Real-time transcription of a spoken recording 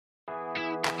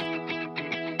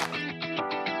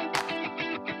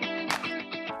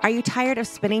Are you tired of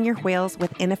spinning your wheels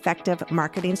with ineffective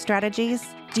marketing strategies?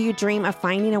 Do you dream of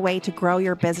finding a way to grow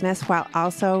your business while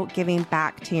also giving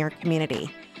back to your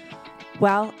community?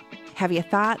 Well, have you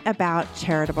thought about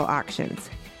charitable auctions?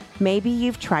 Maybe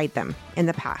you've tried them in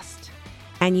the past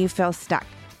and you feel stuck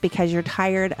because you're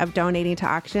tired of donating to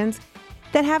auctions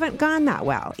that haven't gone that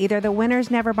well. Either the winners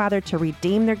never bothered to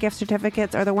redeem their gift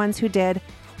certificates, or the ones who did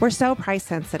were so price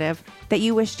sensitive that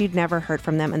you wished you'd never heard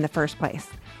from them in the first place.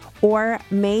 Or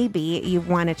maybe you've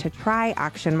wanted to try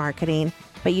auction marketing,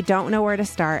 but you don't know where to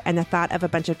start, and the thought of a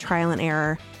bunch of trial and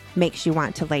error makes you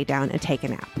want to lay down and take a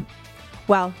nap.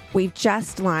 Well, we've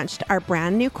just launched our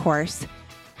brand new course,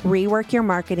 Rework Your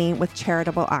Marketing with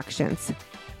Charitable Auctions.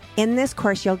 In this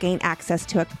course, you'll gain access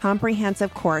to a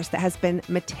comprehensive course that has been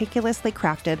meticulously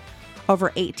crafted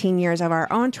over 18 years of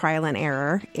our own trial and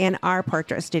error in our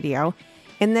portrait studio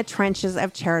in the trenches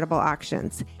of charitable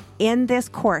auctions. In this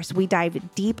course, we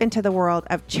dive deep into the world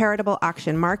of charitable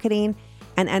auction marketing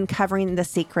and uncovering the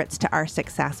secrets to our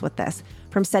success with this.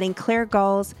 From setting clear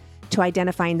goals to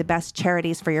identifying the best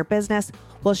charities for your business,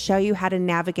 we'll show you how to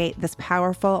navigate this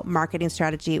powerful marketing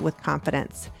strategy with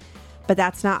confidence. But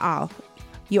that's not all.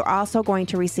 You're also going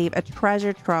to receive a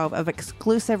treasure trove of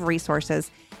exclusive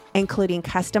resources, including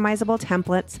customizable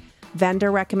templates,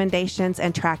 vendor recommendations,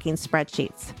 and tracking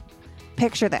spreadsheets.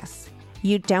 Picture this.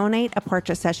 You donate a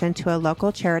portrait session to a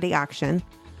local charity auction.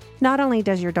 Not only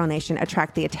does your donation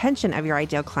attract the attention of your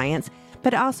ideal clients,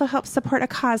 but it also helps support a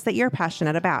cause that you're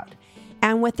passionate about.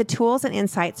 And with the tools and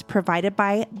insights provided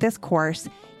by this course,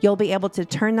 you'll be able to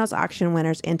turn those auction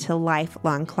winners into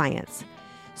lifelong clients.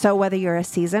 So whether you're a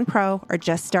seasoned pro or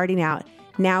just starting out,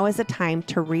 now is the time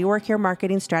to rework your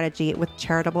marketing strategy with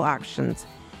charitable auctions.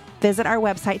 Visit our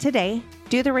website today,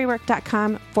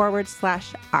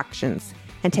 dotherework.com/auctions,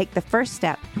 and take the first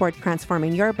step toward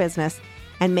transforming your business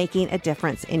and making a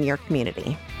difference in your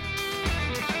community.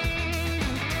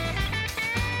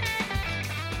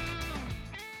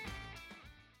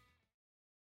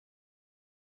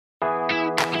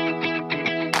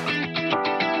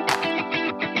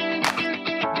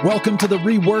 Welcome to The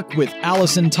Rework with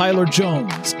Allison Tyler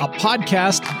Jones, a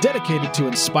podcast dedicated to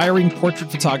inspiring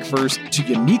portrait photographers to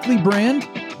uniquely brand,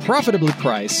 profitably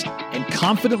price, and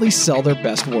confidently sell their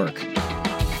best work.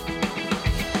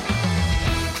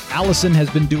 Allison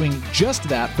has been doing just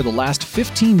that for the last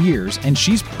 15 years, and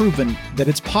she's proven that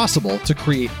it's possible to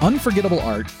create unforgettable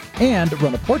art and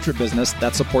run a portrait business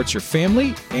that supports your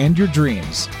family and your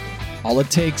dreams. All it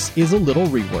takes is a little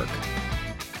rework.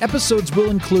 Episodes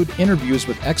will include interviews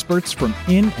with experts from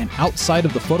in and outside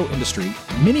of the photo industry,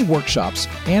 mini workshops,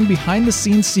 and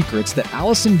behind-the-scenes secrets that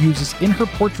Allison uses in her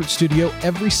portrait studio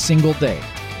every single day.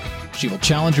 She will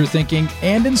challenge your thinking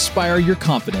and inspire your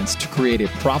confidence to create a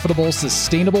profitable,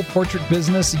 sustainable portrait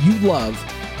business you love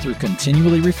through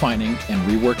continually refining and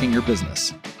reworking your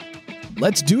business.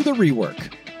 Let's do the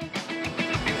rework.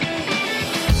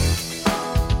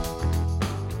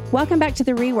 Welcome back to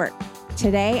The Rework.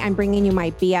 Today, I'm bringing you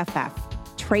my BFF,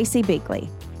 Traci Beagley.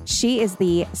 She is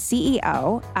the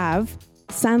CEO of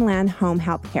Sunland Home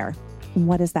Healthcare.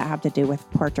 What does that have to do with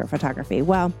portrait photography?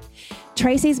 Well,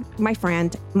 Traci's my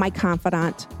friend, my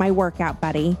confidant, my workout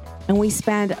buddy, and we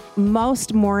spend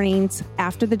most mornings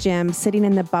after the gym sitting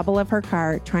in the bubble of her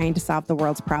car trying to solve the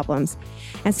world's problems.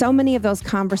 And so many of those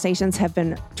conversations have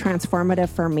been transformative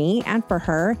for me and for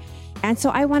her. And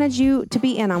so I wanted you to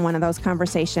be in on one of those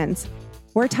conversations.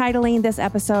 We're titling this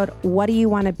episode, What Do You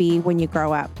Want to Be When You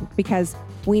Grow Up? Because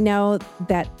we know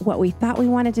that what we thought we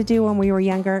wanted to do when we were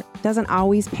younger doesn't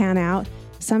always pan out.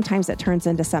 Sometimes it turns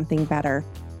into something better.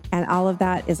 And all of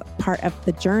that is part of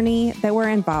the journey that we're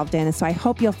involved in. And so I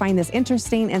hope you'll find this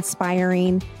interesting,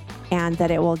 inspiring, and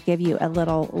that it will give you a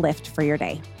little lift for your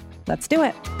day. Let's do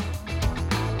it.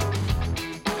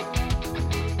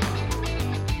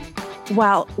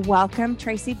 Well, welcome,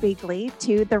 Traci Beagley,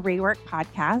 to the Rework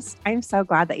podcast. I'm so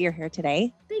glad that you're here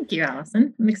today. Thank you,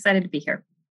 Allison. I'm excited to be here.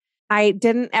 I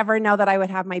didn't ever know that I would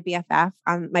have my BFF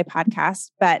on my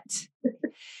podcast, but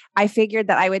I figured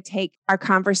that I would take our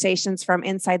conversations from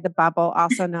inside the bubble,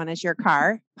 also known as your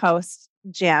car, post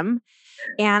gym.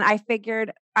 And I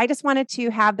figured I just wanted to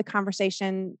have the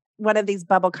conversation, one of these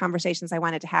bubble conversations I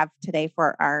wanted to have today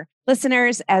for our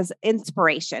listeners as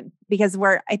inspiration, because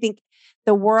I think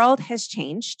the world has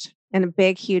changed in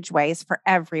big, huge ways for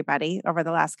everybody over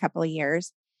the last couple of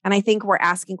years. And I think we're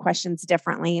asking questions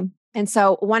differently. And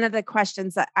so one of the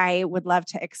questions that I would love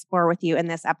to explore with you in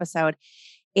this episode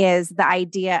is the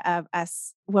idea of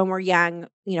us when we're young,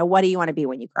 what do you want to be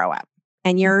when you grow up?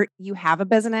 And you have a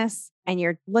business and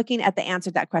you're looking at the answer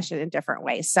to that question in different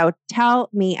ways. So tell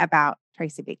me about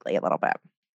Traci Beagley a little bit.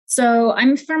 So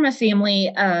I'm from a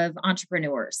family of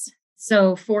entrepreneurs.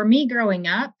 So for me growing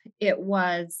up, it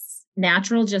was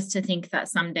natural just to think that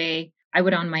someday I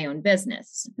would own my own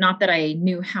business. Not that I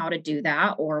knew how to do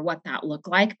that or what that looked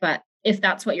like, but if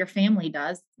that's what your family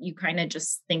does, you kind of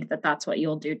just think that that's what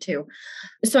you'll do too.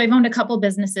 So I've owned a couple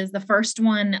businesses. The first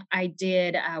one I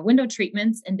did window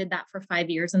treatments and did that for 5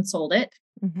 years and sold it.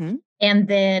 Mm-hmm. And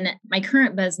then my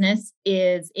current business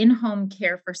is in-home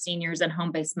care for seniors and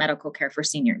home-based medical care for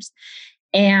seniors.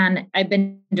 And I've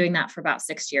been doing that for about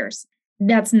 6 years.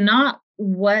 That's not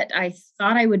what I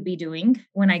thought I would be doing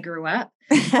when I grew up,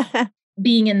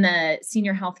 being in the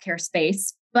senior healthcare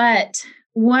space. But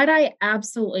what I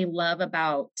absolutely love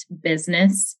about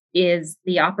business is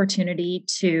the opportunity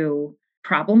to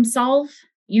problem solve.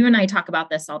 You and I talk about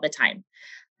this all the time.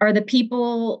 Are the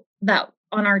people that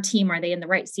on our team, are they in the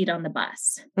right seat on the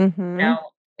bus? Mm-hmm.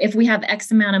 If we have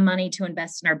X amount of money to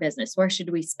invest in our business, where should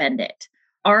we spend it?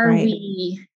 Are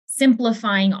we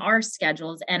simplifying our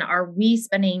schedules, and are we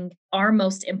spending our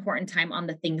most important time on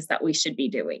the things that we should be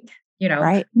doing?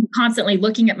 Constantly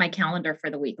looking at my calendar for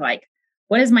the week, like,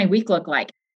 what does my week look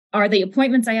like? Are the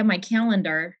appointments I have on my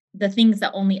calendar the things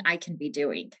that only I can be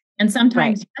doing? And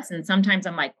sometimes yes, and sometimes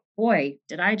I'm like, boy,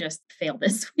 did I just fail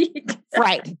this week?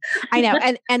 Right. I know.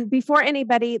 And before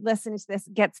anybody listening to this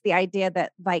gets the idea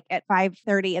that like at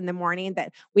 5:30 in the morning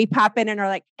that we pop in and are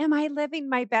like, am I living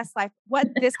my best life? What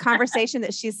this conversation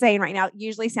that she's saying right now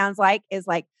usually sounds like is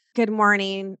like, good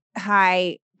morning.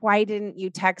 Hi. Why didn't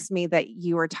you text me that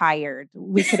you were tired?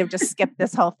 We could have just skipped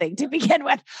this whole thing to begin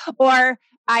with. Or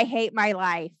I hate my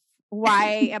life.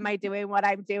 Why am I doing what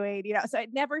I'm doing? So it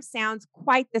never sounds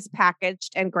quite this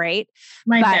packaged and great.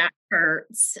 My back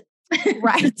hurts.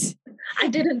 Right. I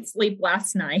didn't sleep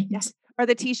last night. Yeah. Or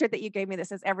the t-shirt that you gave me that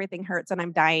says everything hurts and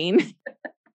I'm dying.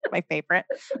 My favorite.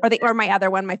 Or my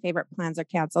other one, my favorite plans are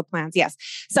canceled plans. Yes.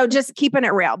 So just keeping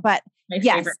it real. But my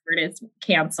favorite word is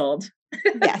canceled.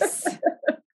 Yes.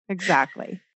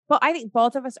 Exactly. Well, I think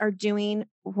both of us are doing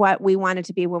what we wanted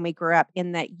to be when we grew up,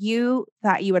 in that you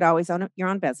thought you would always own your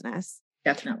own business.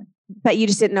 Definitely. But you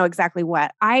just didn't know exactly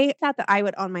what. I thought that I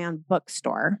would own my own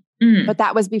bookstore, but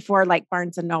that was before like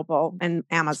Barnes and Noble and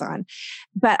Amazon.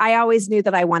 But I always knew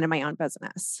that I wanted my own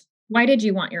business. Why did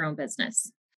you want your own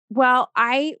business? Well,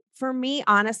 for me,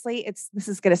 honestly, this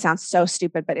is going to sound so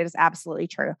stupid, but it is absolutely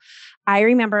true. I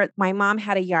remember my mom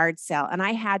had a yard sale and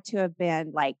I had to have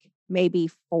been like maybe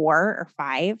 4 or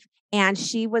 5. And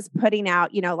she was putting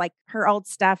out, like her old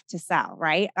stuff to sell,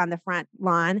 right, on the front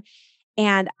lawn.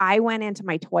 And I went into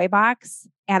my toy box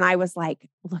and I was like,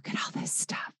 look at all this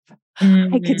stuff.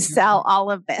 I could sell all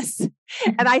of this.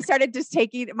 And I started just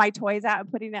taking my toys out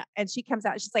and putting it. And she comes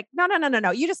out and she's like,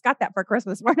 no. You just got that for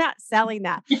Christmas. We're not selling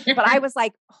that. But I was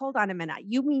like, hold on a minute.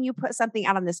 You mean you put something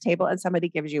out on this table and somebody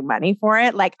gives you money for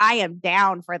it? Like, I am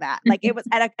down for that. Like, it was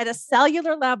at a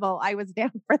cellular level. I was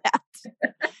down for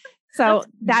that. So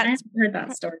I've heard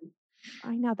that story.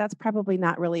 I know that's probably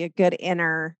not really a good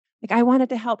inner, like, I wanted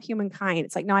to help humankind.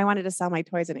 It's like, no, I wanted to sell my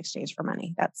toys in exchange for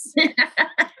money. That's,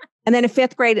 and then in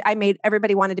 5th grade,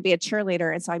 everybody wanted to be a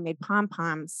cheerleader. And so I made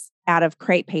pom-poms out of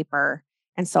crepe paper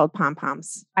and sold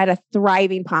pom-poms. I had a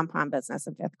thriving pom-pom business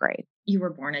in 5th grade. You were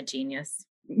born a genius.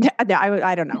 No,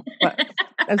 I don't know.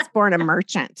 I was born a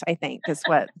merchant, I think is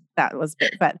what that was.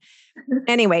 But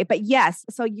anyway, but yes.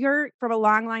 So you're from a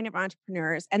long line of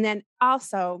entrepreneurs. And then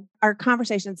also our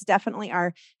conversations definitely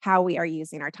are how we are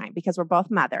using our time, because we're both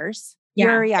mothers. Yeah.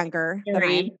 You're younger than I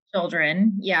am.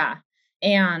 Children. Yeah.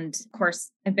 And of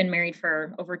course, I've been married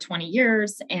for over 20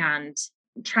 years and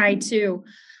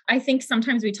I think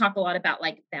sometimes we talk a lot about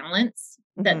like balance,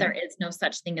 that there is no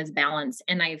such thing as balance.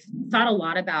 And I've thought a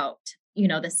lot about,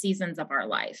 the seasons of our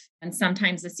life, and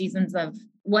sometimes the seasons of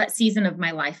what season of my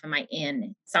life am I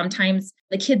in? Sometimes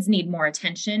the kids need more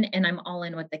attention and I'm all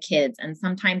in with the kids. And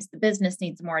sometimes the business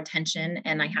needs more attention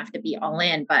and I have to be all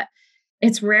in, but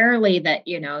it's rarely that,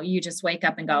 you just wake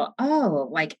up and go, oh,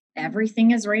 like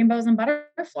everything is rainbows and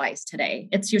butterflies today.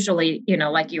 It's usually,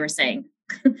 like you were saying,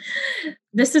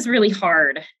 this is really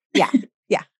hard. Yeah.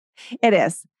 Yeah, it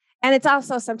is. And it's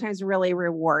also sometimes really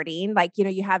rewarding. Like,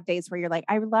 you have days where you're like,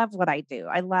 I love what I do.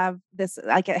 I love this.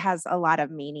 Like, it has a lot of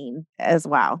meaning as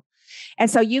well. And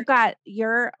so you got,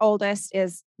 your oldest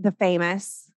is the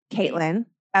famous Caitlin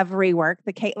of Rework,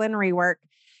 the Caitlin Rework,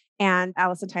 and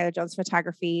Allison Tyler Jones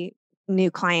Photography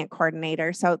new client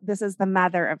coordinator. So this is the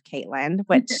mother of Caitlin,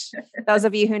 which those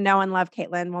of you who know and love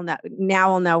Caitlin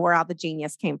will know where all the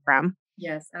genius came from.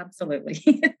 Yes, absolutely.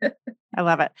 I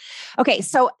love it. Okay.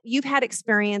 So you've had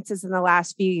experiences in the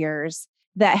last few years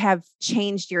that have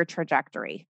changed your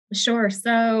trajectory. Sure.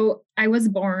 So I was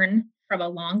born from a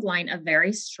long line of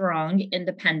very strong,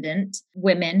 independent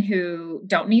women who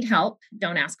don't need help,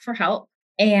 don't ask for help.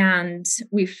 And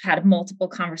we've had multiple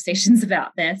conversations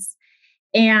about this.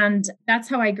 And that's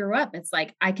how I grew up. It's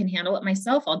like, I can handle it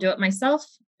myself. I'll do it myself.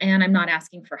 And I'm not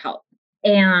asking for help.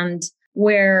 And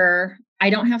where I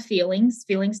don't have feelings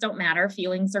don't matter.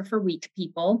 Feelings are for weak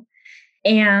people.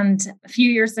 And a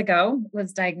few years ago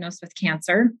was diagnosed with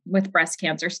cancer, with breast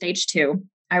cancer, stage 2.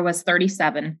 I was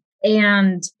 37.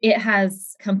 And it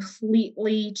has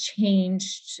completely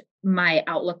changed my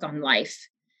outlook on life.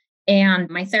 And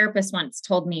my therapist once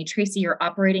told me, Traci, you're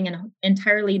operating in an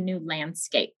entirely new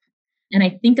landscape. And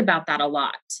I think about that a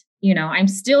lot. I'm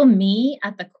still me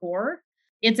at the core.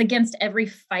 It's against every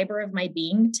fiber of my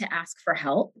being to ask for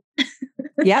help.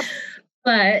 Yep.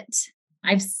 But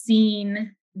I've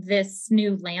seen this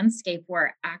new landscape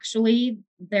where actually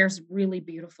there's really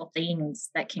beautiful things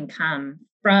that can come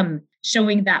from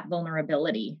showing that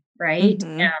vulnerability, right?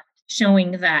 Mm-hmm. And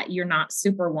showing that you're not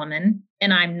Superwoman.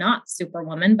 And I'm not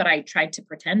Superwoman, but I tried to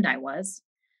pretend I was.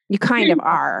 You kind of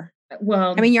are.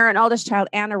 Well, I mean, you're an oldest child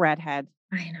and a redhead.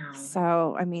 I know.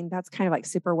 So, I mean, that's kind of like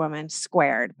Superwoman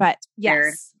squared, but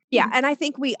yes. Yeah. And I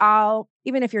think we all,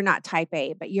 even if you're not type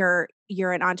A, but you're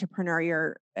an entrepreneur,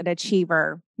 you're an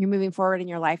achiever, you're moving forward in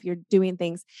your life, you're doing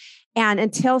things. And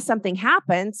until something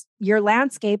happens, your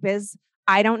landscape is,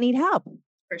 I don't need help.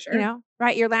 For sure.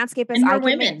 Right? Your landscape is, and we're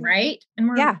women, right? And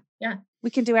we're, yeah. We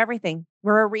can do everything.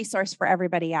 We're a resource for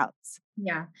everybody else.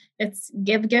 Yeah. It's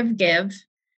give,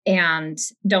 and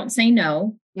don't say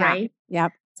no. Yeah. Right.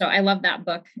 Yep. So I love that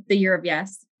book, The Year of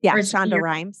Yes. Yeah. Shonda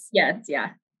Rhimes. Yes.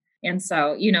 Yeah. And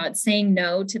so, it's saying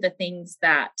no to the things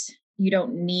that you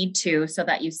don't need to, so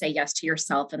that you say yes to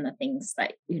yourself and the things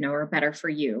that, are better for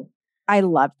you. I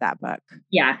loved that book.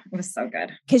 Yeah. It was so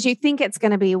good. Because you think it's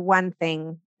going to be one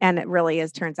thing and it really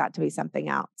turns out to be something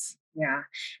else. Yeah.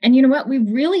 And you know what? We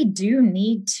really do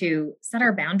need to set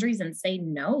our boundaries and say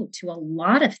no to a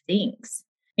lot of things,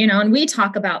 and we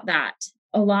talk about that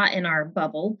a lot in our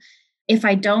bubble. If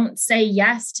I don't say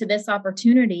yes to this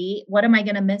opportunity, what am I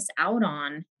going to miss out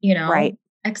on? Right.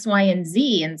 X, Y, and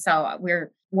Z. And so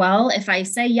if I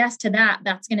say yes to that,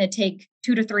 that's going to take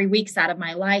 2 to 3 weeks out of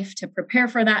my life to prepare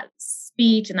for that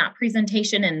speech and that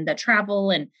presentation and the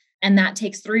travel. And that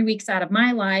takes 3 weeks out of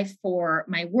my life for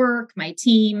my work, my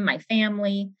team, my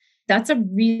family. That's a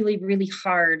really, really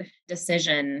hard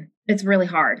decision. It's really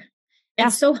hard. Yeah.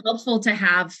 It's so helpful to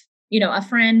have, a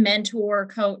friend, mentor,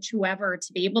 coach, whoever,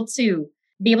 to be able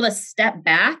to step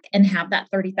back and have that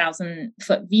 30,000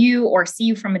 foot view or see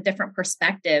you from a different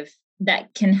perspective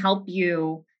that can help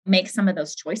you make some of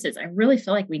those choices. I really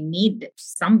feel like we need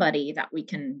somebody that we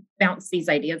can bounce these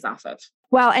ideas off of.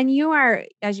 Well, and you are,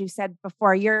 as you said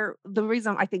before, the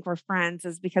reason I think we're friends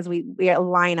is because we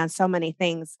align on so many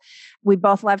things. We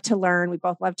both love to learn. We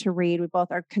both love to read. We both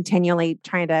are continually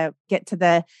trying to get to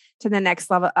the next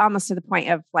level, almost to the point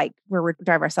of like where we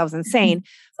drive ourselves insane.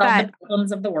 Solve the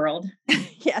problems of the world.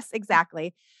 Yes,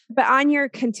 exactly. But on your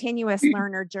continuous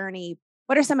learner journey,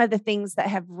 what are some of the things that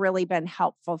have really been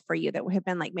helpful for you that have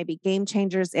been like maybe game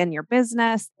changers in your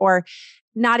business, or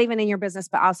not even in your business,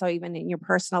 but also even in your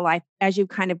personal life as you've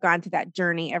kind of gone through that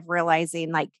journey of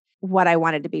realizing like what I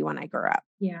wanted to be when I grew up?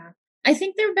 Yeah. I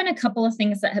think there have been a couple of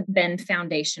things that have been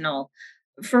foundational.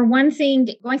 For one thing,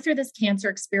 going through this cancer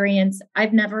experience,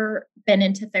 I've never been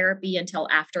into therapy until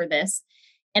after this.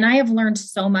 And I have learned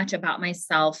so much about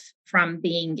myself from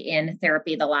being in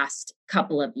therapy the last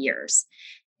couple of years.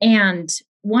 And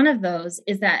one of those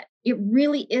is that it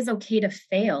really is okay to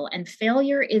fail, and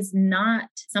failure is not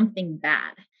something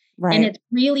bad. Right. And it's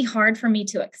really hard for me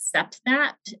to accept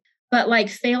that. But like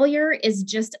failure is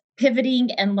just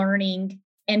pivoting and learning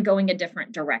and going a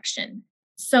different direction.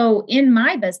 So in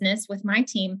my business with my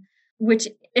team, which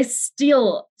is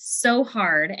still so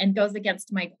hard and goes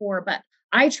against my core, but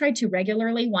I try to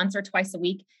regularly, once or twice a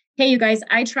week, hey, you guys,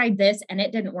 I tried this and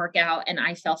it didn't work out and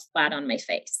I fell flat on my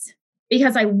face.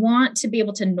 Because I want to be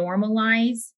able to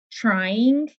normalize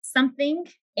trying something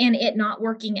and it not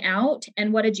working out.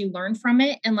 And what did you learn from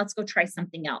it? And let's go try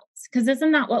something else. Because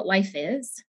isn't that what life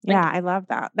is? Yeah, I love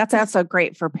that. That's also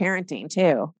great for parenting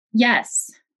too. Yes.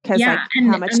 Because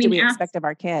how much do we expect of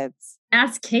our kids?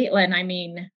 Ask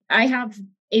Caitlin. I have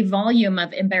a volume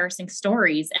of embarrassing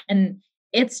stories, and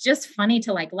it's just funny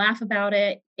to like laugh about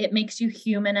it. It makes you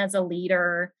human as a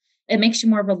leader. It makes you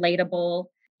more relatable.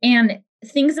 And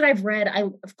things that I've read, I,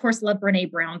 of course, love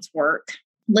Brene Brown's work,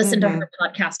 listen to her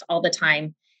podcast all the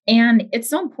time. And it's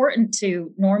so important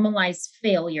to normalize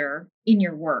failure in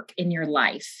your work, in your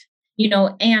life,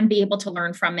 and be able to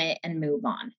learn from it and move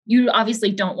on. You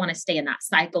obviously don't want to stay in that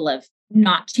cycle of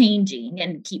not changing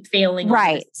and keep failing.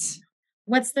 Right.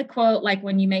 what's the quote? Like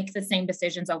when you make the same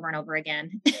decisions over and over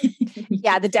again.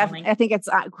 Yeah. I think it's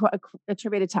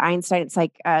attributed to Einstein. It's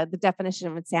like the definition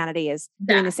of insanity is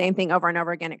doing the same thing over and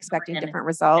over again, expecting different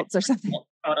results or something.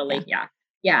 Totally. Yeah.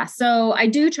 Yeah. So I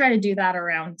do try to do that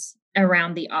around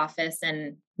the office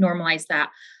and normalize that.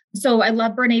 So I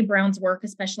love Brene Brown's work,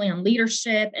 especially on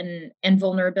leadership and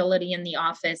vulnerability in the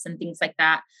office and things like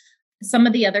that. Some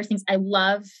of the other things, I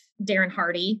love Darren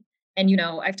Hardy. And,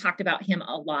 I've talked about him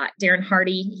a lot. Darren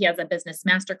Hardy, he has a business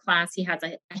masterclass. He has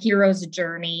a hero's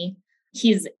journey.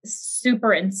 He's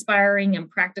super inspiring and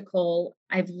practical.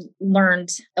 I've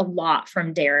learned a lot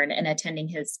from Darren and attending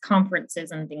his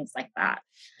conferences and things like that.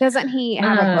 Doesn't he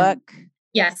have a book?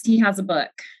 Yes, he has a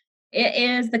book. It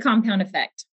is The Compound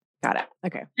Effect. Got it.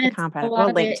 Okay. The Compound.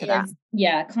 We'll link to that.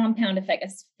 Yeah. Compound Effect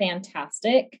is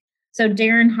fantastic. So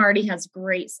Darren Hardy has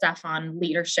great stuff on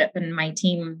leadership, and my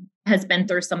team has been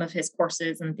through some of his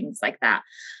courses and things like that.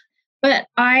 But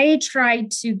I try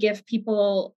to give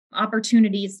people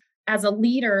opportunities as a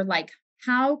leader, like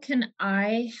how can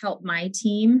I help my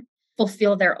team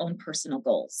fulfill their own personal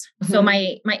goals? Mm-hmm. So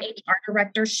my HR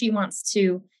director, she wants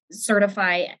to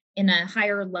certify in a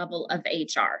higher level of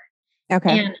HR.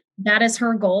 Okay. And that is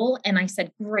her goal. And I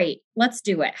said, great, let's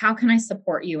do it. How can I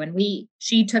support you? And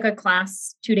she took a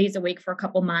class 2 days a week for a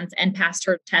couple months and passed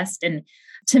her test. And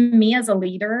to me as a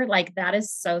leader, like that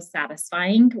is so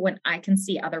satisfying when I can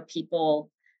see other people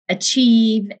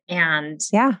achieve and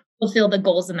fulfill the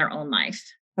goals in their own life.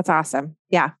 That's awesome.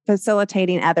 Yeah.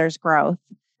 Facilitating others' growth.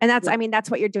 And that's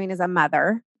what you're doing as a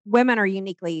mother. Women are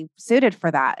uniquely suited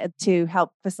for that, to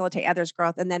help facilitate others'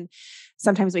 growth. And then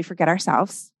sometimes we forget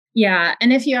ourselves. Yeah.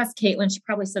 And if you ask Caitlin, she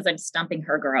probably says I'm stumping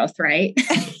her growth, right?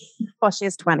 Well, she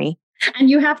is 20. And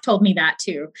you have told me that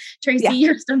too. Traci,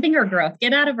 You're stumping her growth.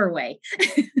 Get out of her way.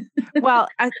 Well,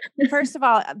 first of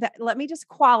all, let me just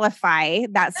qualify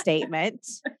that statement.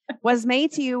 Was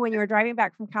made to you when you were driving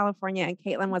back from California, and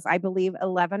Caitlin was, I believe,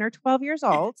 11 or 12 years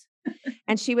old.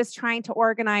 And she was trying to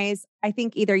organize, I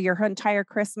think, either your entire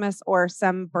Christmas or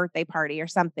some birthday party or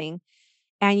something.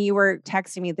 And you were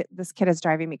texting me that this kid is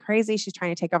driving me crazy. She's trying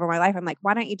to take over my life. I'm like,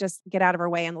 why don't you just get out of her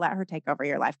way and let her take over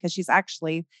your life? Because she's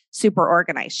actually super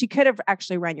organized. She could have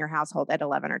actually run your household at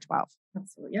 11 or 12.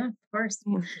 Absolutely. Yeah, of course.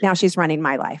 Now she's running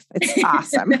my life. It's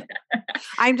awesome.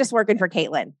 I'm just working for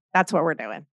Caitlin. That's what we're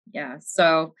doing. Yeah.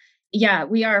 So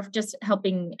we are just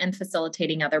helping and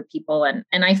facilitating other people. And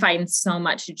I find so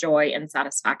much joy and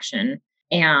satisfaction.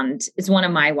 And it's one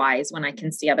of my whys when I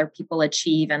can see other people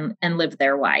achieve and live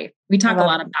their why. We talk a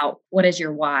lot about what is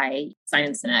your why,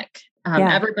 Simon Sinek.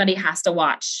 Everybody has to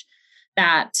watch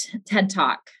that TED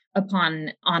Talk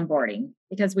upon onboarding,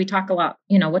 because we talk a lot,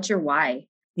 what's your why?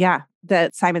 Yeah.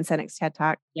 The Simon Sinek's TED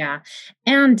Talk. Yeah.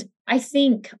 And I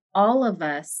think all of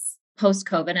us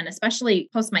post-COVID, and especially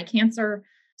post my cancer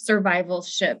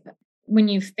survivalship, when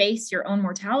you face your own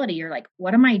mortality, you're like,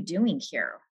 what am I doing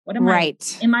here?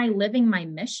 Am I living my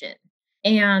mission?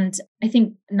 And with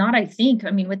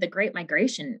the Great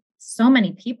Migration, so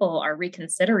many people are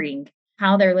reconsidering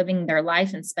how they're living their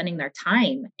life and spending their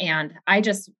time. And I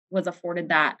just was afforded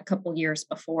that a couple years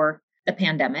before the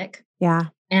pandemic. Yeah.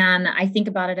 And I think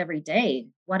about it every day.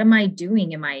 What am I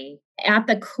doing? Am I at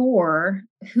the core?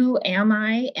 Who am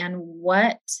I? And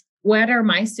what are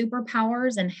my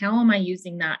superpowers? And how am I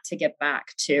using that to get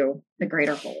back to the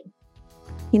greater whole?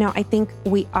 I think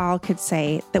we all could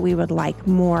say that we would like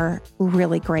more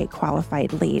really great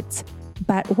qualified leads.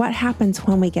 But what happens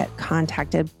when we get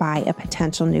contacted by a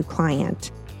potential new client?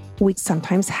 We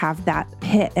sometimes have that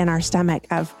pit in our stomach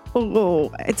of, oh,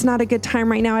 it's not a good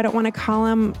time right now. I don't want to call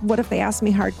them. What if they ask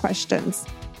me hard questions?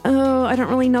 Oh, I don't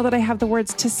really know that I have the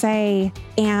words to say.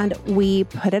 And we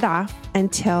put it off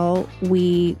until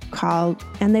we call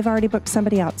and they've already booked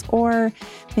somebody else. Or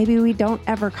maybe we don't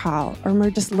ever call, or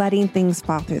we're just letting things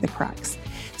fall through the cracks.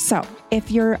 So if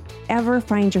you ever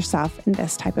find yourself in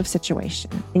this type of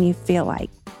situation and you feel like,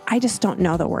 I just don't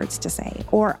know the words to say,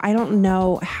 or I don't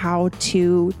know how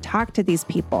to talk to these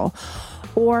people,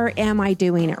 or am I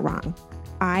doing it wrong?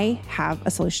 I have a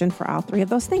solution for all three of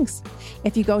those things.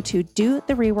 If you go to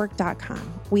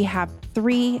dotherework.com, we have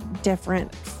 3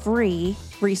 different free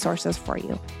resources for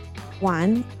you.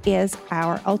 One is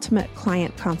our ultimate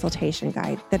client consultation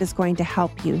guide that is going to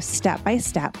help you step by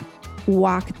step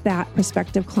walk that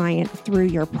prospective client through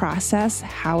your process,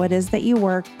 how it is that you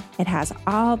work. It has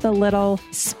all the little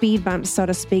speed bumps, so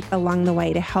to speak, along the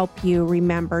way to help you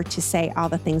remember to say all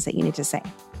the things that you need to say.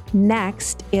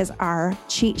 Next is our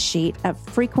cheat sheet of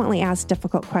frequently asked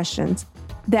difficult questions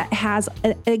that has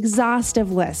an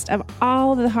exhaustive list of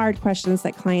all the hard questions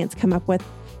that clients come up with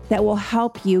that will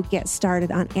help you get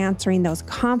started on answering those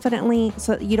confidently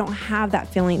so that you don't have that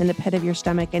feeling in the pit of your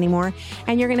stomach anymore.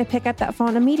 And you're going to pick up that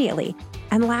phone immediately.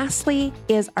 And lastly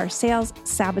is our sales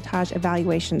sabotage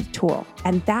evaluation tool.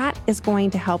 And that is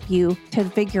going to help you to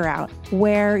figure out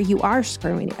where you are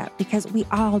screwing it up, because we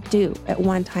all do at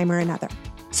one time or another.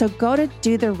 So go to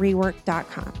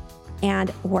dotherework.com.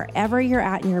 And wherever you're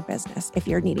at in your business, if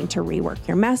you're needing to rework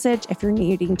your message, if you're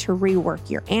needing to rework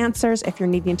your answers, if you're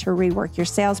needing to rework your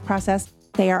sales process,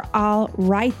 they are all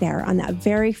right there on that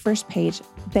very first page.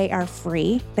 They are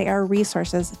free. They are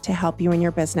resources to help you in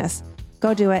your business.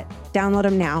 Go do it, download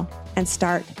them now, and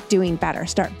start doing better.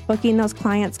 Start booking those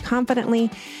clients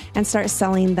confidently and start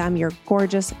selling them your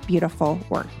gorgeous, beautiful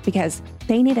work, because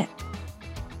they need it.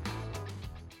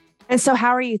 And so how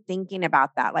are you thinking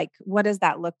about that? Like, what does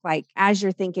that look like as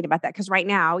you're thinking about that? Because right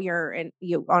now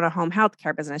you own a home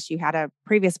healthcare business. You had a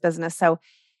previous business. So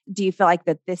do you feel like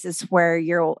that this is where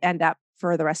you'll end up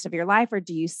for the rest of your life, or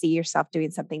do you see yourself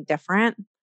doing something different?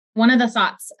 One of the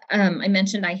thoughts I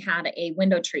mentioned, I had a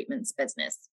window treatments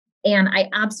business, and I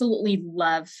absolutely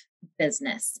love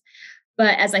business.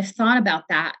 But as I've thought about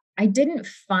that, I didn't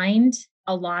find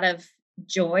a lot of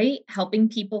joy helping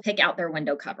people pick out their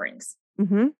window coverings.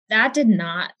 Mm-hmm. That did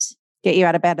not get you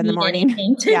out of bed in the morning.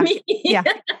 To me. Yeah.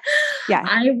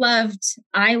 I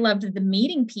loved the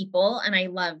meeting people, and I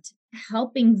loved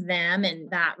helping them in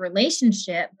that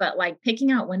relationship. But like picking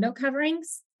out window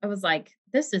coverings, I was like,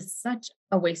 this is such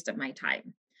a waste of my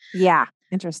time. Yeah.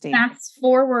 Interesting. Fast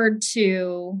forward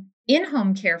to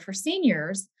in-home care for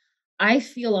seniors, I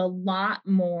feel a lot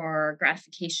more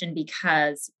gratification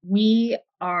because we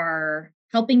are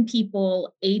helping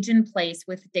people age in place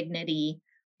with dignity,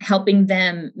 helping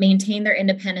them maintain their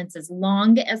independence as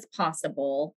long as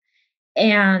possible.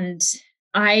 And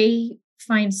I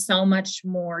find so much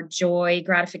more joy,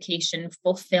 gratification,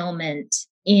 fulfillment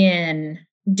in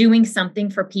doing something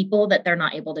for people that they're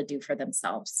not able to do for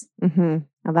themselves. Mm-hmm.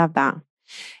 I love that.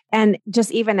 And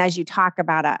just even as you talk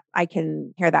about it, I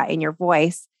can hear that in your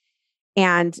voice.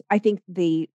 And I think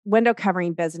the window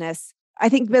covering business, I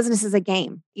think business is a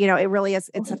game. It really is.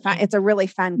 It's a really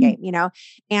fun game,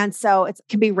 and so it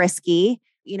can be risky,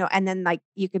 and then like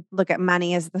you could look at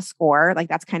money as the score. Like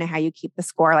that's kind of how you keep the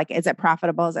score. Like, is it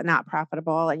profitable? Is it not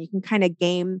profitable? And you can kind of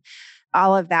game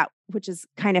all of that, which is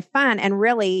kind of fun. And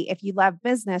really, if you love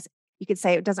business, you could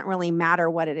say it doesn't really matter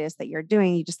what it is that you're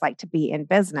doing. You just like to be in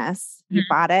business. You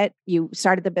bought it, you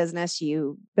started the business,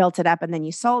 you built it up, and then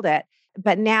you sold it.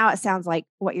 But now it sounds like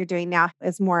what you're doing now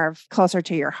is more of closer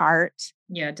to your heart.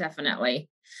 Yeah, definitely.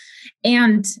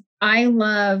 And I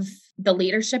love the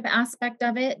leadership aspect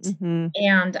of it. Mm-hmm.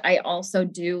 And I also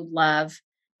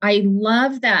I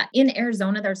love that in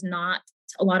Arizona, there's not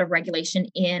a lot of regulation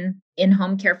in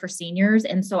home care for seniors.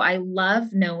 And so I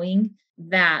love knowing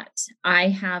that I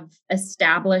have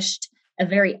established a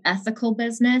very ethical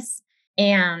business,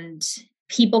 and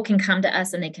people can come to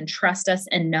us and they can trust us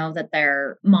and know that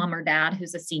their mom or dad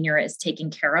who's a senior is taken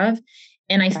care of.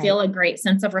 And I feel a great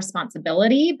sense of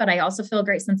responsibility, but I also feel a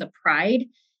great sense of pride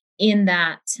in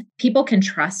that people can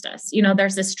trust us.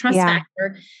 There's this trust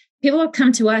factor. People have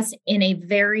come to us in a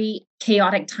very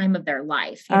chaotic time of their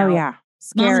life.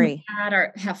 Scary. Mom and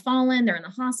dad have fallen. They're in the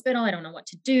hospital. I don't know what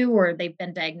to do, or they've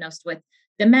been diagnosed with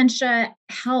dementia.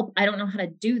 Help. I don't know how to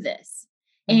do this.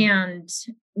 And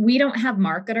we don't have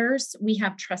marketers. We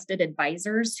have trusted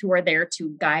advisors who are there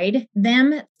to guide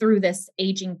them through this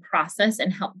aging process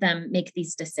and help them make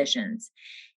these decisions.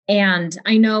 And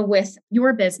I know with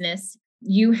your business,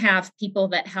 you have people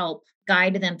that help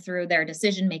guide them through their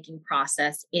decision-making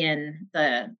process in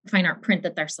the fine art print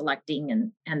that they're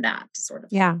selecting and that sort of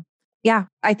thing. Yeah.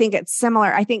 I think it's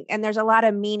similar. And there's a lot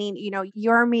of meaning,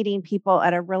 you're meeting people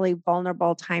at a really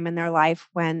vulnerable time in their life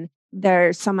when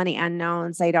there's so many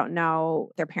unknowns. They don't know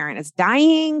if their parent is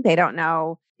dying. They don't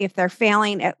know if they're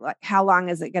failing, how long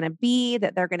is it going to be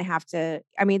that they're going to have to,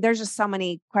 there's just so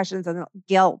many questions and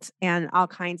guilt and all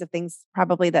kinds of things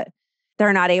probably that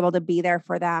they're not able to be there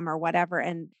for them or whatever.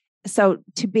 And so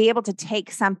to be able to take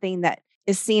something that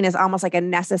is seen as almost like a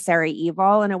necessary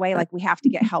evil in a way, like we have to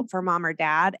get help for mom or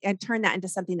dad, and turn that into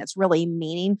something that's really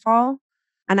meaningful.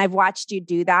 And I've watched you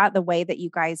do that, the way that you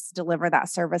guys deliver that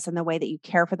service and the way that you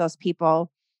care for those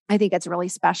people. I think it's really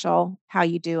special how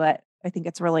you do it. I think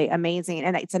it's really amazing.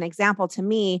 And it's an example to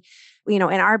me, in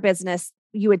our business,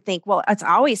 you would think, well, it's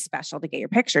always special to get your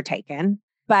picture taken,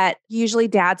 but usually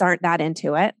dads aren't that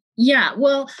into it. Yeah.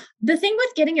 Well, the thing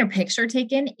with getting your picture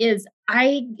taken is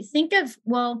I think of,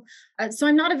 so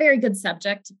I'm not a very good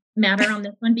subject matter on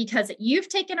this one because you've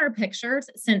taken our pictures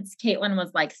since Caitlin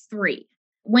was like 3.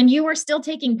 When you were still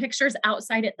taking pictures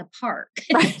outside at the park.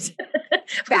 Right.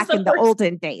 Back in the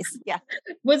olden days. Yeah.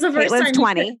 Was the first Caitlin's time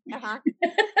 20.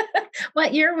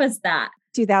 What year was that?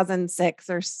 2006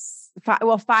 or five.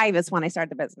 Well, 5 is when I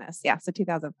started the business. Yeah. So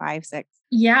 2005, 6.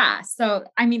 Yeah. So,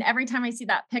 I mean, every time I see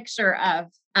that picture of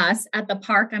us at the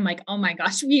park, I'm like, oh my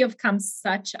gosh, we have come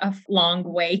such a long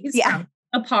ways from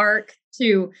the park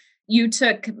to you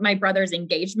took my brother's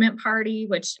engagement party,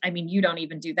 which I mean, you don't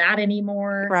even do that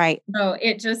anymore. Right. So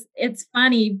it's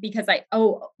funny because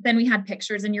then we had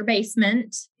pictures in your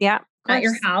basement. Yeah. At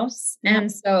your house. Yep.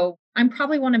 And so I'm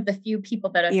probably one of the few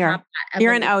people that have had that.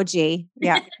 You're an OG.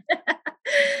 Yeah.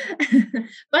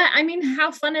 But I mean,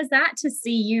 how fun is that to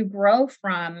see you grow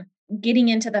from getting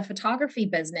into the photography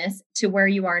business to where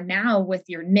you are now with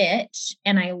your niche?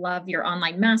 And I love your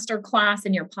online masterclass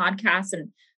and your podcast. And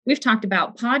we've talked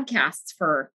about podcasts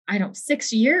for,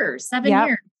 6 years, 7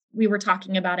 years. We were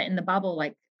talking about it in the bubble,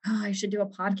 like, oh, I should do a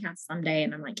podcast someday.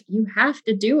 And I'm like, you have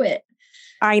to do it.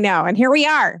 I know. And here we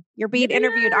are. You're being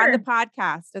interviewed on the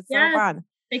podcast. It's so fun.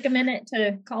 Take a minute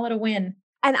to call it a win.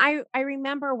 And I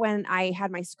remember when I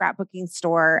had my scrapbooking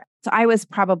store. So I was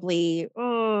probably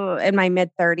in my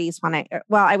mid 30s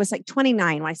I was like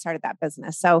 29 when I started that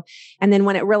business. So, and then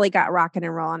when it really got rocking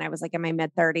and rolling, I was like in my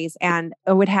mid 30s, and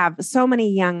I would have so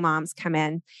many young moms come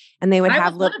in, and they would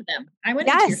have one of them. I went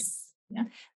into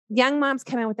young moms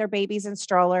come in with their babies and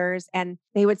strollers, and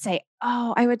they would say,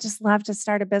 oh, I would just love to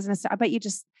start a business. I bet you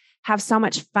just have so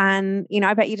much fun.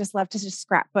 I bet you just love to just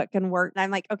scrapbook and work. And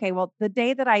I'm like, okay, well, the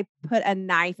day that I put a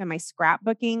knife in my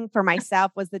scrapbooking for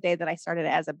myself was the day that I started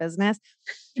it as a business.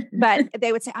 But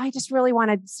they would say, I just really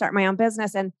want to start my own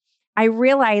business. And I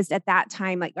realized at that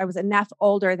time, like I was enough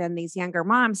older than these younger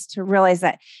moms to realize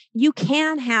that you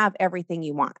can have everything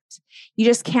you want. You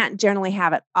just can't generally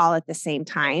have it all at the same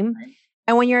time.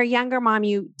 And when you're a younger mom,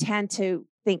 you tend to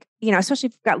think, especially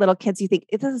if you've got little kids, you think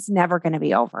this is never going to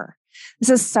be over. This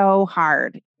is so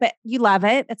hard, but you love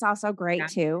it. It's also great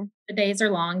too. The days are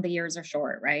long, the years are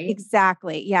short, right?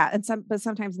 Exactly. Yeah. And but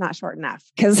sometimes not short enough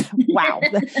because wow,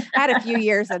 I had a few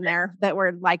years in there that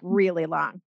were like really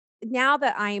long. Now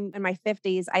that I'm in my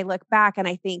 50s, I look back and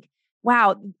I think,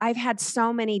 wow, I've had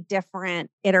so many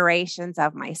different iterations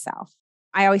of myself.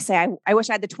 I always say, I wish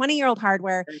I had the 20-year-old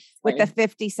hardware with the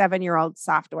 57-year-old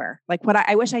software. Like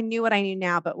I wish I knew what I knew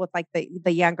now, but with like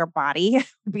the younger body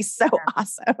would be so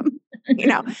awesome,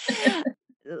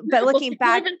 But looking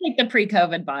back, even take the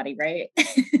pre-COVID body, right?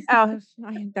 Oh,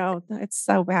 I know. It's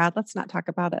so bad. Let's not talk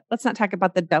about it. Let's not talk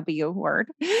about the W word.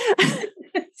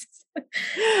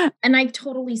 And I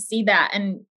totally see that.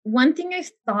 And one thing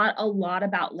I've thought a lot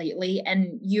about lately,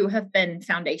 and you have been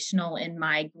foundational in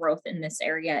my growth in this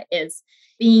area, is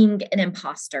being an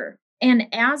imposter. And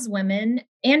as women,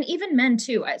 and even men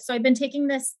too. So I've been taking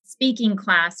this speaking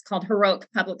class called Heroic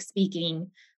Public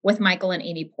Speaking with Michael and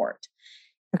Amy Port.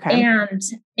 Okay. And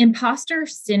imposter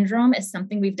syndrome is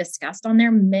something we've discussed on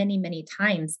there many, many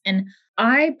times. And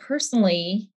I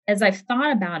personally, as I've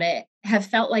thought about it, have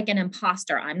felt like an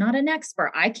imposter. I'm not an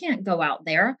expert. I can't go out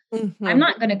there. Mm-hmm. I'm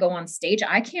not going to go on stage.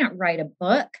 I can't write a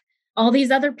book. All these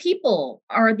other people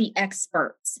are the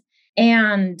experts.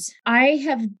 And I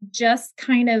have just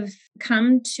kind of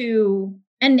come to,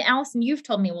 and Allison, you've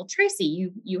told me, well,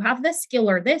 Traci, you have this skill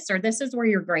or this is where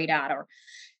you're great at,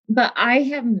 but I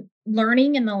am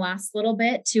learning in the last little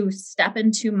bit to step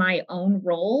into my own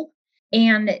role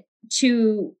and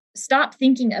to stop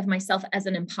thinking of myself as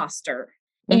an imposter.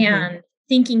 Mm-hmm. And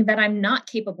thinking that I'm not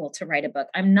capable to write a book.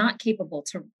 I'm not capable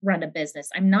to run a business.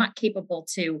 I'm not capable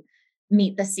to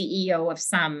meet the CEO of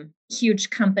some huge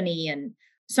company. And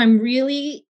so I'm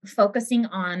really focusing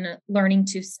on learning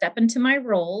to step into my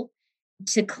role,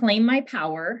 to claim my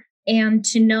power, and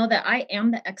to know that I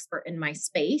am the expert in my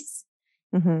space,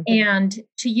 mm-hmm. and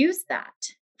to use that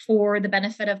for the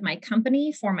benefit of my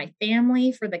company, for my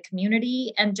family, for the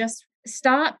community, and just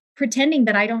stop pretending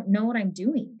that I don't know what I'm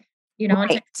doing. Right.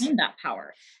 And to claim that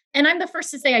power. And I'm the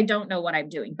first to say, I don't know what I'm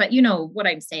doing, but you know what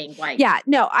I'm saying. Like, yeah,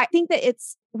 no, I think that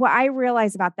it's what I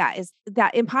realize about that is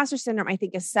that imposter syndrome, I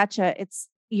think is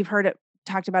you've heard it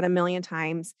talked about a million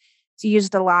times. It's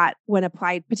used a lot when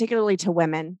applied, particularly to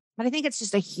women. But I think it's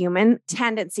just a human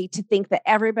tendency to think that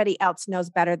everybody else knows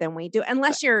better than we do,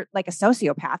 unless you're like a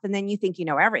sociopath and then you think you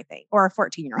know everything, or a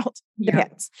 14-year-old,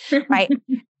 depends, right?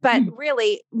 But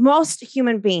really, most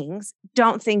human beings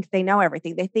don't think they know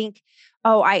everything. They think,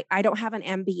 oh, I don't have an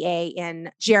MBA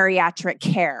in geriatric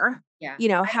care.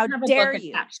 Yeah. How dare you?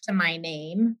 Attached to my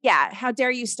name. Yeah. How dare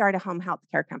you start a home health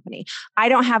care company? I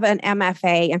don't have an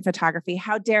MFA in photography.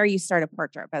 How dare you start a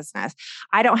portrait business?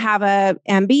 I don't have a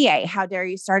MBA. How dare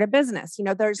you start a business?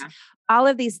 There's all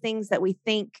of these things that we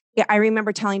think. I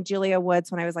remember telling Julia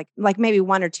Woods when I was like maybe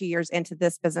 1 or 2 years into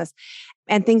this business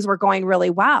and things were going really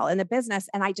well in the business.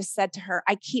 And I just said to her,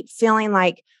 I keep feeling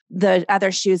like the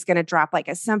other shoe's going to drop. Like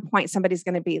at some point, somebody's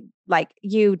going to be like,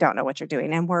 you don't know what you're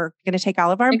doing. And we're going to take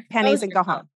all of our pennies and go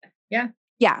home. Yeah.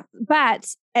 Yeah.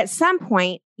 But at some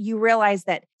point you realize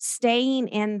that staying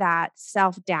in that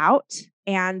self-doubt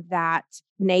and that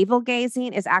navel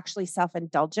gazing is actually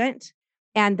self-indulgent.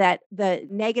 And that the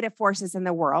negative forces in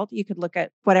the world, you could look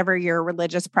at whatever your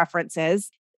religious preference is,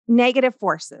 negative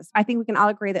forces. I think we can all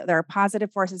agree that there are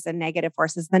positive forces and negative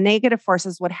forces. The negative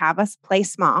forces would have us play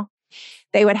small.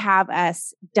 They would have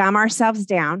us dumb ourselves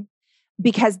down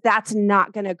because that's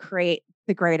not going to create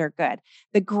the greater good.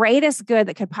 The greatest good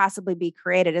that could possibly be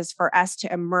created is for us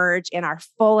to emerge in our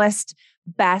fullest,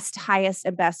 best, highest,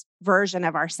 and best version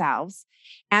of ourselves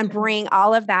and bring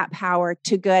all of that power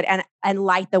to good and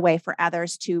light the way for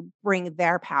others to bring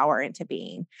their power into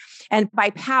being. And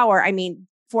by power, I mean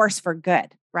force for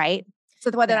good, right? So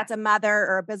whether that's a mother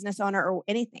or a business owner or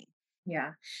anything.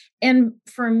 Yeah. And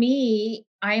for me,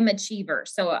 I'm an achiever.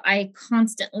 So I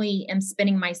constantly am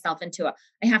spinning myself into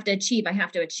I have to achieve.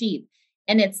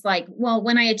 And it's like, well,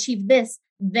 when I achieve this,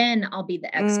 then I'll be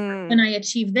the expert. When I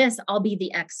achieve this, I'll be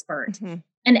the expert. Mm-hmm.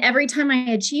 And every time I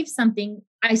achieve something,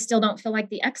 I still don't feel like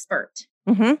the expert.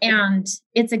 Mm-hmm. And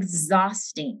it's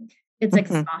exhausting. It's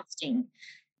exhausting.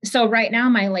 So right now,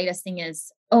 my latest thing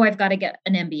is, I've got to get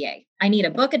an MBA. I need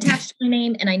a book attached to my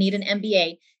name and I need an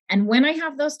MBA. And when I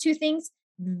have those two things,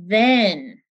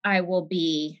 then I will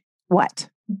be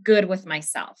good with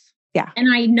myself. Yeah.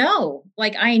 And I know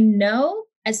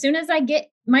as soon as I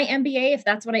get my MBA, if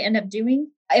that's what I end up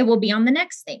doing, it will be on the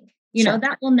next thing. You know,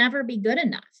 that will never be good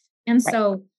enough. And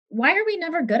so why are we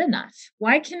never good enough?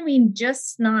 Why can we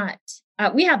just not,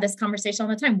 we have this conversation all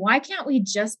the time. Why can't we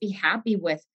just be happy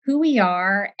with who we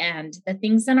are and the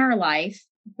things in our life?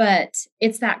 But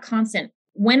it's that constant,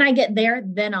 when I get there,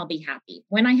 then I'll be happy.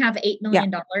 When I have $8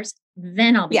 million,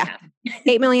 then I'll be happy.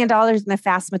 $8 million in a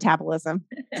fast metabolism.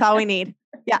 That's all we need.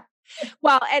 Yeah.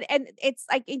 Well, and it's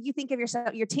like, you think of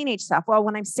yourself, your teenage self, well,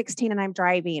 when I'm 16 and I'm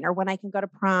driving, or when I can go to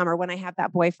prom, or when I have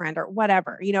that boyfriend or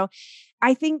whatever,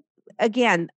 I think,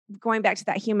 again, going back to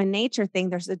that human nature thing,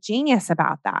 there's a genius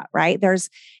about that, right?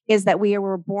 Is that we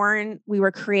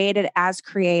were created as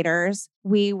creators.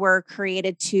 We were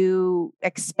created to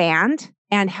expand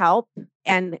and help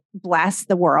and bless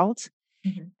the world.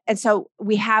 Mm-hmm. And so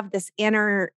we have this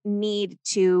inner need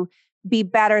to be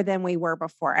better than we were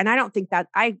before. And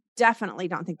I definitely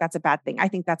don't think that's a bad thing. I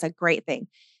think that's a great thing.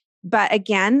 But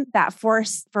again, that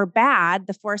force for bad,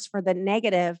 the force for the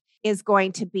negative is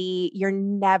going to be, you're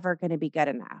never going to be good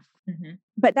enough. Mm-hmm.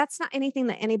 But that's not anything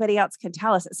that anybody else can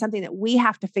tell us. It's something that we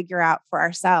have to figure out for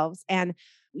ourselves. And,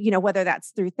 whether that's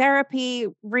through therapy,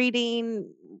 reading,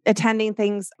 attending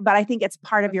things, but I think it's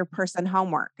part of your person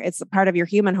homework. It's a part of your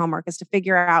human homework, is to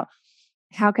figure out,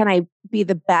 how can I be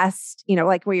the best,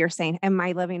 like where you're saying, am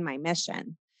I living my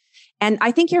mission? And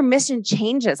I think your mission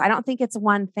changes. I don't think it's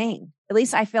one thing. At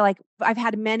least I feel like I've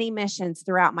had many missions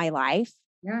throughout my life.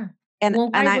 Yeah. And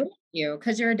why wouldn't you?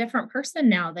 Because you're a different person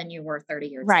now than you were 30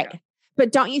 years ago.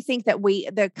 But don't you think that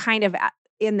the kind of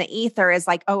in the ether is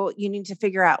like, you need to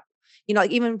figure out,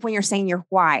 like even when you're saying your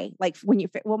why, like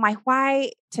my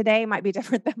why today might be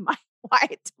different than my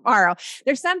why tomorrow.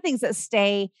 There's some things that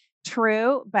stay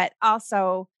true, but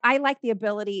also I like the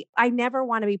ability. I never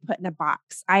want to be put in a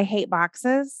box. I hate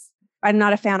boxes. I'm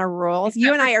not a fan of rules.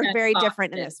 You and I are very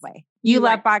different in this way. You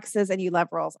love boxes and you love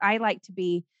rules. I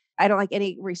don't like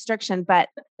any restriction, but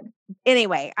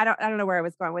anyway, I don't know where I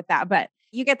was going with that, but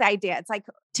you get the idea. It's like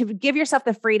to give yourself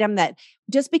the freedom that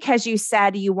just because you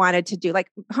said you wanted to do, like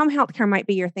home healthcare might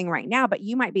be your thing right now, but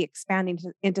you might be expanding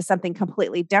into something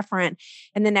completely different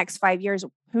in the next 5 years.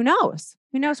 Who knows?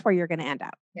 Who knows where you're going to end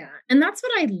up? Yeah. And that's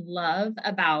what I love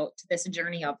about this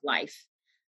journey of life.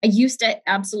 I used to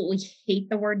absolutely hate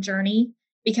the word journey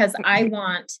because I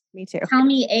want, me too. Tell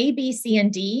me A, B, C,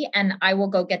 and D, and I will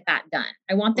go get that done.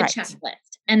 I want the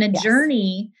checklist. And a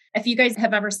journey, if you guys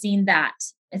have ever seen that,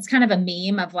 it's kind of a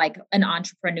meme of like an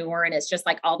entrepreneur and it's just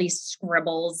like all these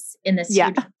scribbles in this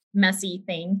huge messy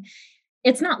thing.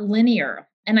 It's not linear.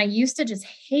 And I used to just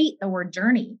hate the word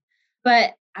journey,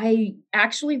 but I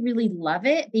actually really love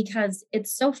it because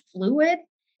it's so fluid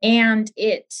and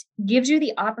it gives you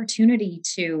the opportunity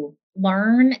to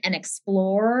learn and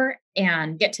explore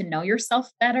and get to know yourself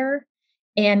better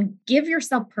and give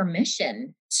yourself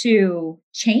permission to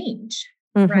change,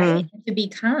 right? To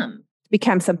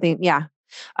become something. Yeah.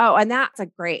 Oh, and that's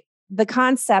the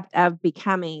concept of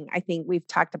becoming. I think we've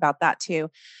talked about that too.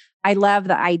 I love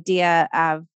the idea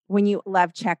of when you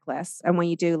love checklists and when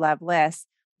you do love lists,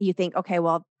 you think, okay,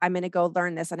 well, I'm going to go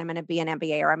learn this and I'm going to be an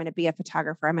MBA or I'm going to be a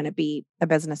photographer. I'm going to be a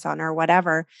business owner or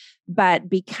whatever. But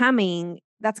becoming,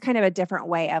 that's kind of a different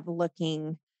way of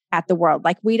looking at the world.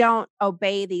 Like we don't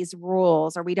obey these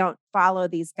rules or we don't follow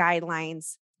these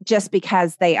guidelines just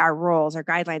because they are rules or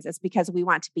guidelines. It's because we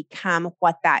want to become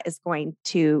what that is going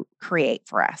to create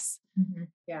for us. Mm-hmm.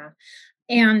 Yeah.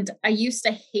 And I used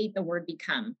to hate the word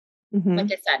become. Mm-hmm.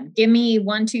 Like I said, give me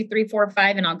 1, 2, 3, 4,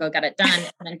 5, and I'll go get it done.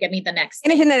 And then give me the next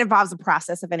Anything that involves a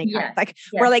process of any kind. Yes. Like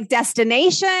Yes. we're like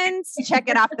destinations, check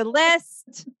it off the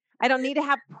list. I don't need to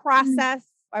have process.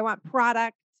 I want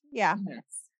product. Yeah. Yes.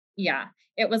 Yeah.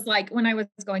 It was like when I was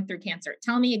going through cancer,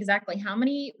 tell me exactly how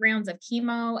many rounds of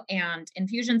chemo and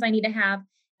infusions I need to have,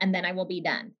 and then I will be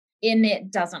done. And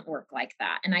it doesn't work like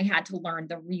that. And I had to learn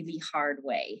the really hard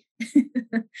way.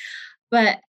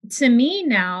 But to me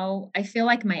now, I feel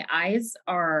like my eyes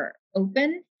are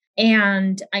open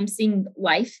and I'm seeing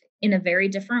life in a very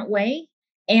different way.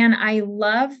 And I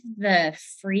love the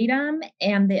freedom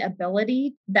and the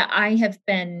ability that I have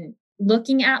been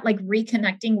looking at, like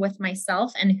reconnecting with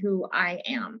myself and who I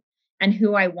am and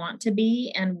who I want to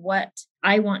be and what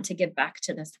I want to give back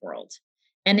to this world.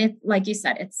 And it, like you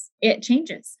said, it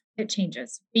changes. It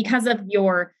changes because of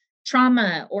your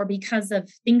trauma or because of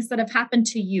things that have happened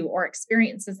to you or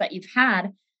experiences that you've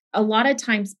had. A lot of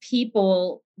times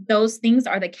those things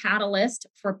are the catalyst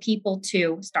for people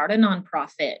to start a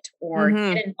nonprofit or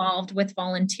get involved with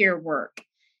volunteer work.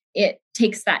 It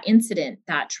takes that incident,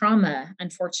 that trauma,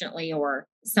 unfortunately, or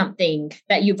something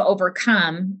that you've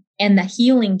overcome. And the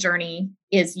healing journey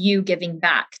is you giving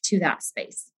back to that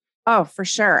space. Oh, for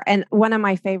sure. And one of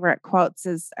my favorite quotes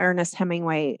is Ernest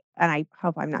Hemingway, and I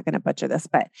hope I'm not going to butcher this,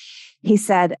 but he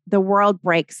said, the world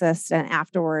breaks us and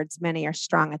afterwards many are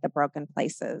strong at the broken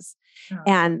places. Oh.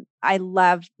 And I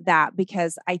love that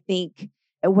because I think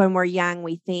when we're young,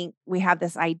 we think we have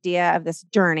this idea of this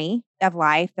journey of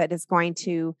life that is going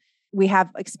to, we have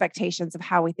expectations of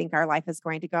how we think our life is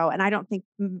going to go. And I don't think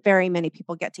very many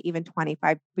people get to even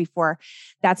 25 before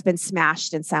that's been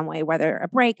smashed in some way, whether a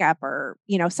breakup or,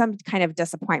 some kind of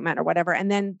disappointment or whatever. And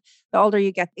then the older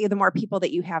you get, the more people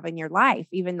that you have in your life,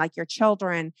 even like your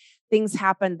children, things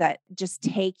happen that just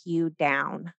take you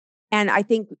down. And I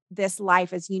think this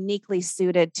life is uniquely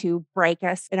suited to break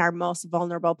us in our most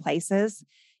vulnerable places.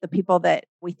 The people that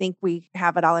we think we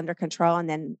have it all under control, and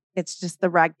then it's just the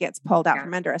rug gets pulled out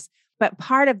from under us. But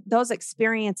part of those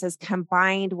experiences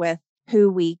combined with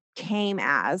who we came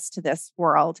as to this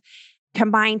world,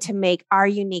 combined to make our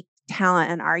unique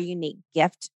talent and our unique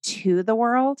gift to the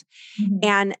world. Mm-hmm.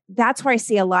 And that's where I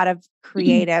see a lot of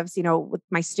creatives, with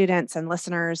my students and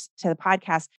listeners to the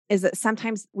podcast, is that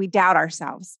sometimes we doubt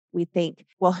ourselves. We think,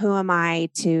 well, who am I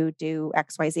to do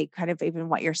XYZ? Kind of even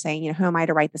what you're saying, who am I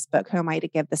to write this book? Who am I to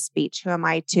give the speech? Who am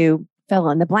I to fill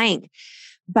in the blank?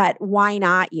 But why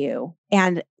not you?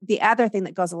 And the other thing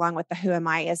that goes along with the who am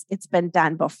I is it's been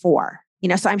done before.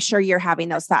 So I'm sure you're having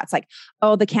those thoughts like,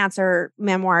 oh, the cancer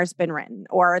memoir has been written,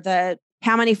 or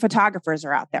how many photographers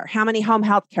are out there? How many home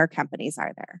health care companies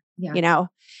are there? Yeah.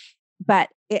 But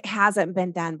it hasn't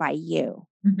been done by you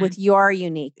with your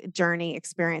unique journey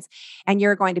experience. And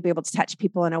you're going to be able to touch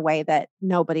people in a way that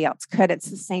nobody else could. It's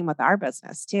the same with our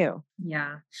business too.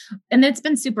 Yeah. And it's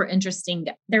been super interesting.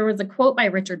 There was a quote by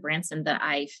Richard Branson that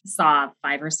I saw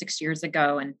 5 or 6 years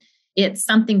ago, and it's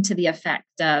something to the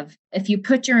effect of, if you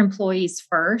put your employees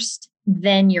first,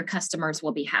 then your customers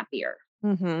will be happier.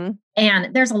 Mm-hmm.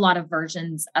 And there's a lot of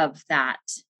versions of that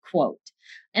quote.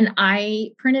 And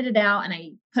I printed it out and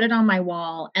I put it on my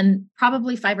wall, and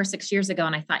probably 5 or 6 years ago.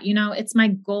 And I thought, it's my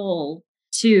goal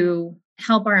to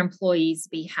help our employees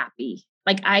be happy.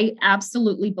 Like I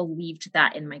absolutely believed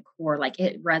that in my core, like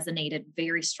it resonated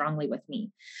very strongly with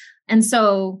me. And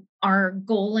so our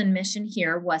goal and mission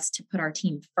here was to put our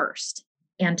team first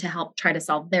and to help try to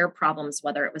solve their problems,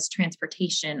 whether it was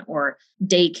transportation or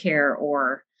daycare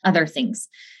or other things.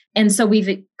 And so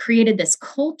we've created this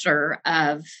culture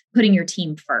of putting your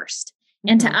team first.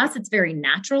 And to us, it's very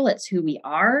natural. It's who we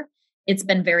are. It's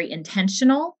been very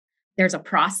intentional. There's a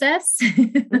process.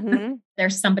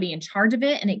 There's somebody in charge of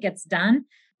it and it gets done.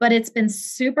 But it's been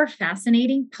super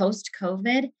fascinating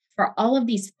post-COVID for all of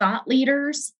these thought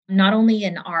leaders, not only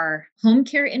in our home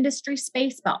care industry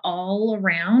space, but all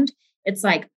around. It's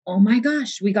like, oh my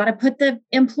gosh, we got to put the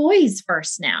employees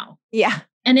first now. Yeah.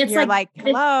 And it's You're like,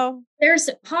 hello. There's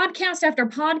podcast after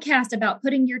podcast about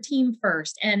putting your team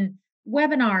first and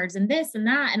webinars and this and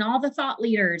that and all the thought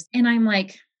leaders. And I'm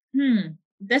like,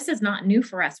 this is not new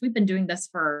for us. We've been doing this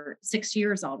for 6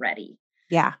 years already.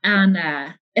 Yeah. And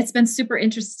it's been super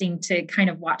interesting to kind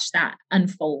of watch that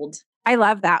unfold. I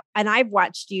love that. And I've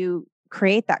watched you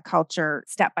create that culture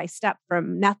step by step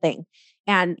from nothing.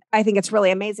 And I think it's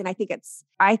really amazing. I think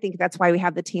that's why we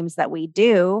have the teams that we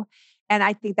do. And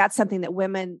I think that's something that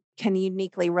women can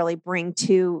uniquely really bring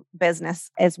to business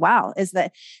as well, is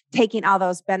that taking all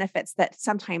those benefits that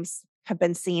sometimes have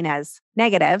been seen as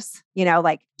negatives,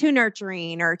 like too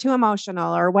nurturing or too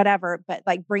emotional or whatever, but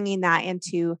like bringing that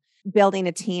into building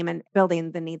a team and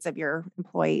building the needs of your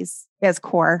employees is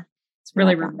core. It's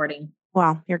really rewarding.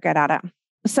 Well, you're good at it.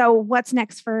 So what's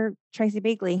next for Traci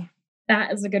Beagley?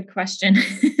 That is a good question.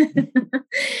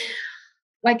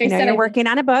 Like I said, you're working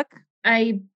on a book.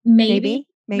 Maybe,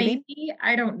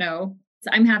 I don't know. So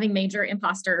I'm having major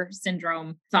imposter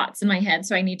syndrome thoughts in my head.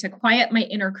 So I need to quiet my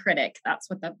inner critic. That's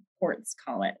what the courts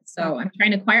call it. So I'm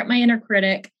trying to quiet my inner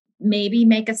critic, maybe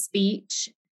make a speech,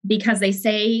 because they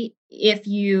say if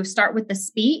you start with the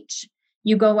speech,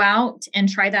 you go out and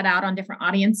try that out on different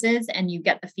audiences and you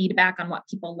get the feedback on what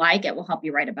people like, it will help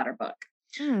you write a better book.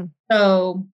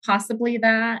 So possibly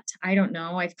that, I don't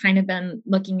know. I've kind of been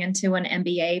looking into an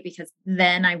MBA because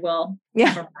then I will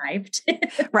have arrived.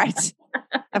 Right.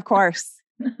 Of course.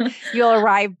 You'll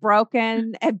arrive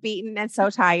broken and beaten and so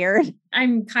tired.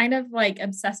 I'm kind of like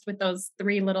obsessed with those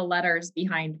 3 little letters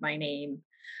behind my name.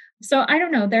 So I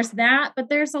don't know. There's that, but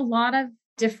there's a lot of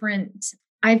different,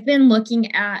 I've been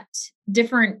looking at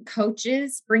different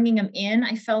coaches, bringing them in.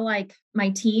 I feel like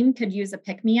my team could use a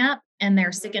pick-me-up and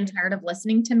they're sick and tired of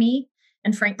listening to me.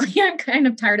 And frankly, I'm kind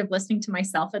of tired of listening to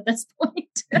myself at this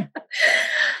point.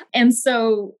 And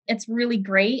so it's really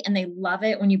great. And they love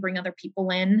it when you bring other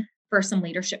people in for some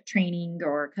leadership training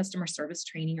or customer service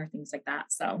training or things like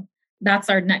that. So that's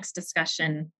our next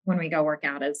discussion when we go work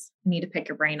out, is we need to pick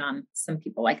your brain on some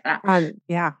people like that.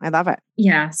 Yeah, I love it.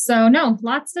 Yeah. So no,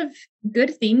 lots of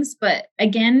good things. But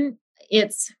again,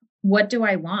 it's what do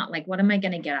I want? Like, what am I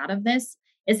going to get out of this?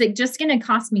 Is it just going to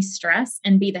cost me stress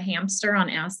and be the hamster on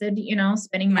acid,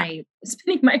 spinning my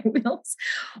wheels?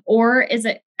 Or is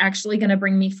it actually going to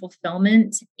bring me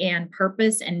fulfillment and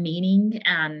purpose and meaning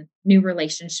and new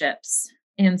relationships?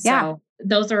 And so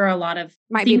those are a lot of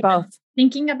might be both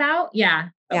thinking about. But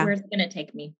where's it going to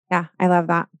take me? Yeah. I love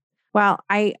that. Well,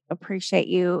 I appreciate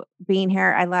you being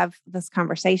here. I love this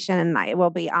conversation, and it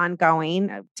will be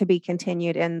ongoing to be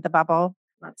continued in the bubble.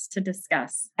 Lots to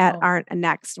discuss at our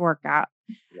next workout.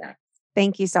 Yeah.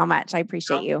 Thank you so much. I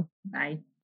appreciate you. Bye.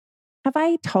 Have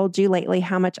I told you lately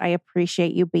how much I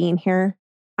appreciate you being here?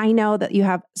 I know that you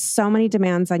have so many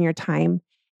demands on your time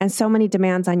and so many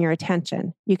demands on your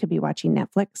attention. You could be watching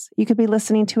Netflix. You could be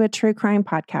listening to a true crime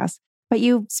podcast, but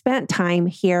you've spent time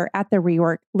here at the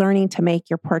Rework learning to make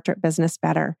your portrait business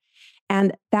better.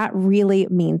 And that really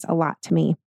means a lot to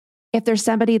me. If there's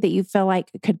somebody that you feel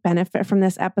like could benefit from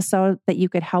this episode, that you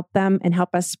could help them and help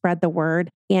us spread the word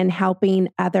in helping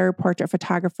other portrait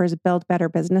photographers build better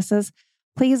businesses,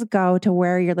 please go to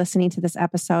where you're listening to this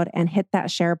episode and hit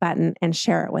that share button and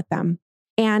share it with them.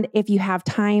 And if you have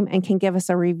time and can give us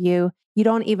a review, you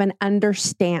don't even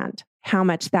understand how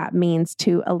much that means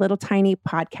to a little tiny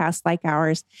podcast like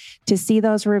ours to see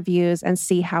those reviews and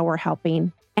see how we're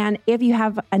helping. And if you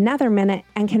have another minute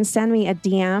and can send me a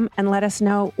DM and let us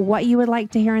know what you would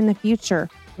like to hear in the future,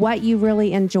 what you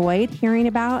really enjoyed hearing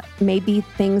about, maybe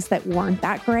things that weren't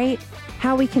that great,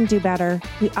 how we can do better.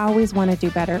 We always want to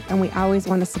do better, and we always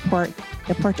want to support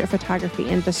the portrait photography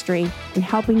industry in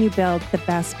helping you build the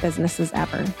best businesses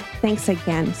ever. Thanks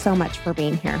again so much for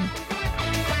being here.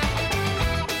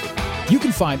 You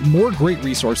can find more great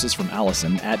resources from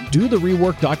Allison at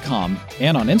dotherework.com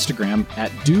and on Instagram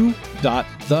at do.the.rework.